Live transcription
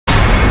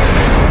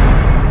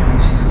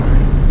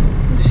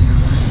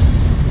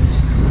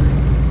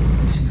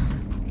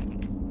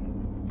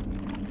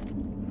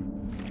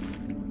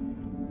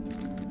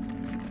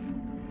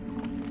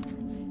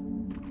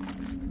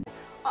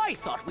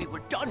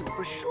done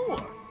for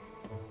sure.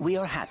 We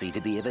are happy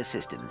to be of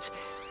assistance.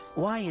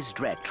 Why is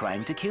Dret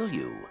trying to kill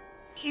you?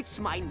 It's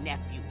my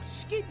nephew,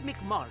 Skid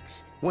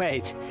McMarks.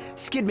 Wait,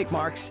 Skid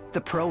McMarks,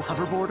 the pro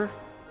hoverboarder?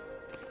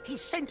 He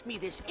sent me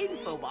this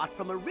infobot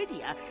from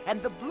Iridia,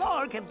 and the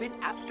Blarg have been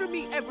after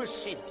me ever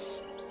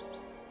since.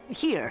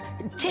 Here,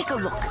 take a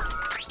look.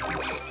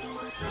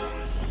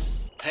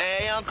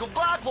 Hey, Uncle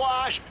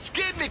Blackwash!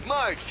 Skid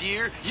McMarks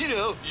here. You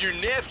know, your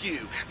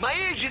nephew. My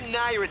agent and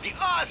I are at the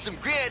awesome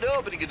grand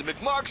opening of the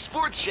McMarks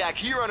Sports Shack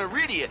here on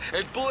Iridia,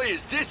 and boy,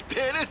 is this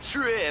been a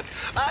trip.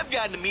 I've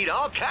gotten to meet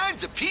all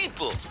kinds of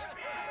people.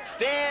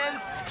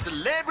 Fans,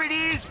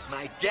 celebrities,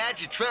 my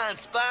Gadgetron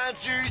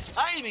sponsors.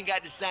 I even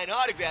got to sign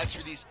autographs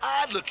for these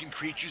odd-looking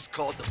creatures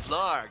called the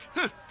Blarg.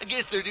 I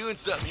guess they're doing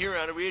something here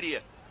on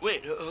Iridia.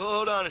 Wait,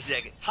 hold on a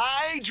second.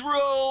 Hydro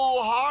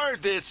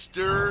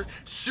Harvester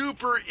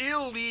Super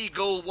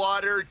Illegal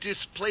Water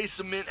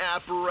Displacement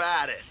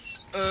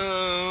Apparatus.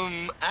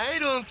 I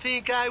don't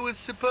think I was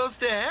supposed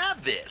to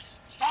have this.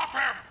 Stop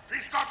him!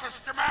 He's got the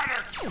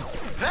schematics!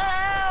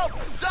 Help!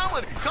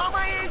 Someone, call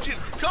my agent,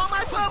 call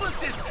my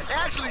publicist.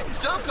 Actually,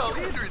 don't call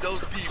either of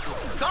those people.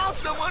 Call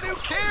someone who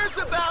cares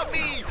about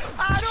me.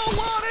 I don't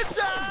want to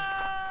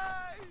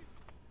die!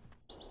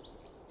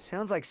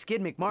 Sounds like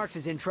Skid McMarks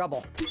is in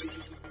trouble.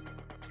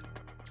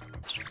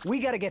 We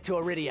gotta get to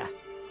Iridia.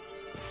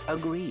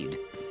 Agreed.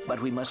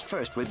 But we must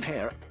first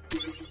repair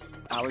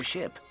our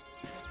ship.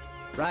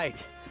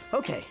 Right.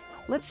 Okay,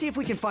 let's see if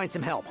we can find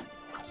some help.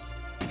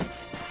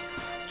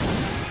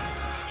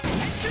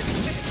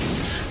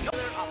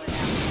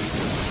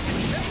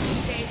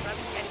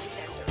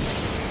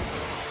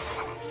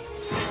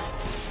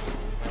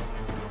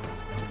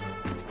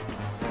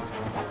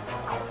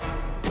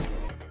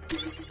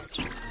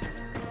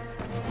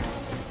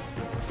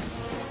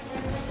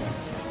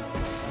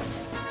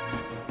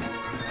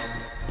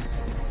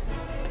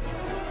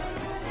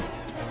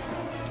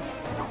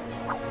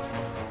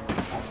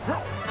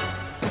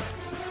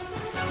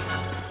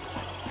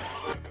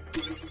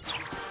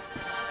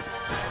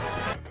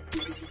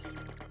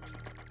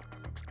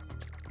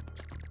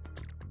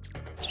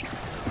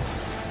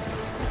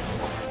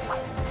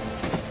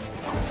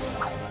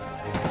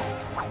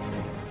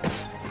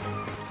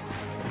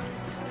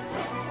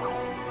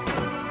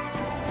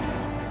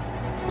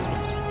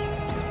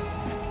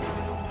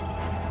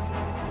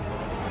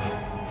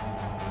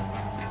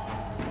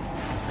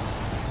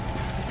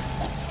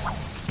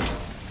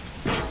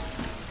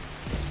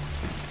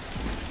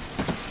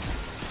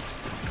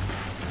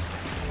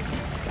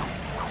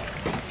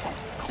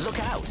 Look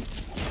out!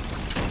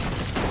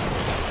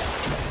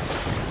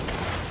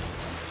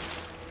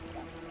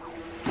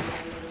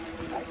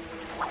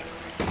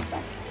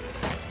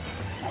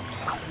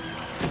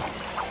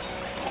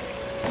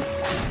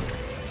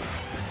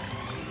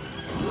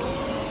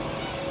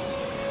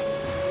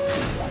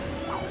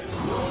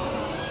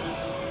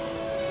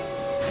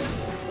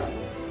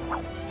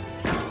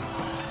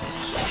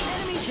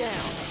 Enemy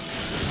down!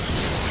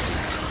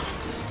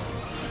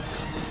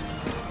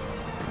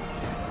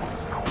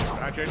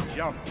 Ratchet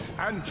jumped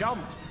and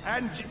jumped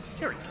and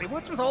seriously,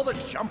 what's with all the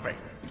jumping?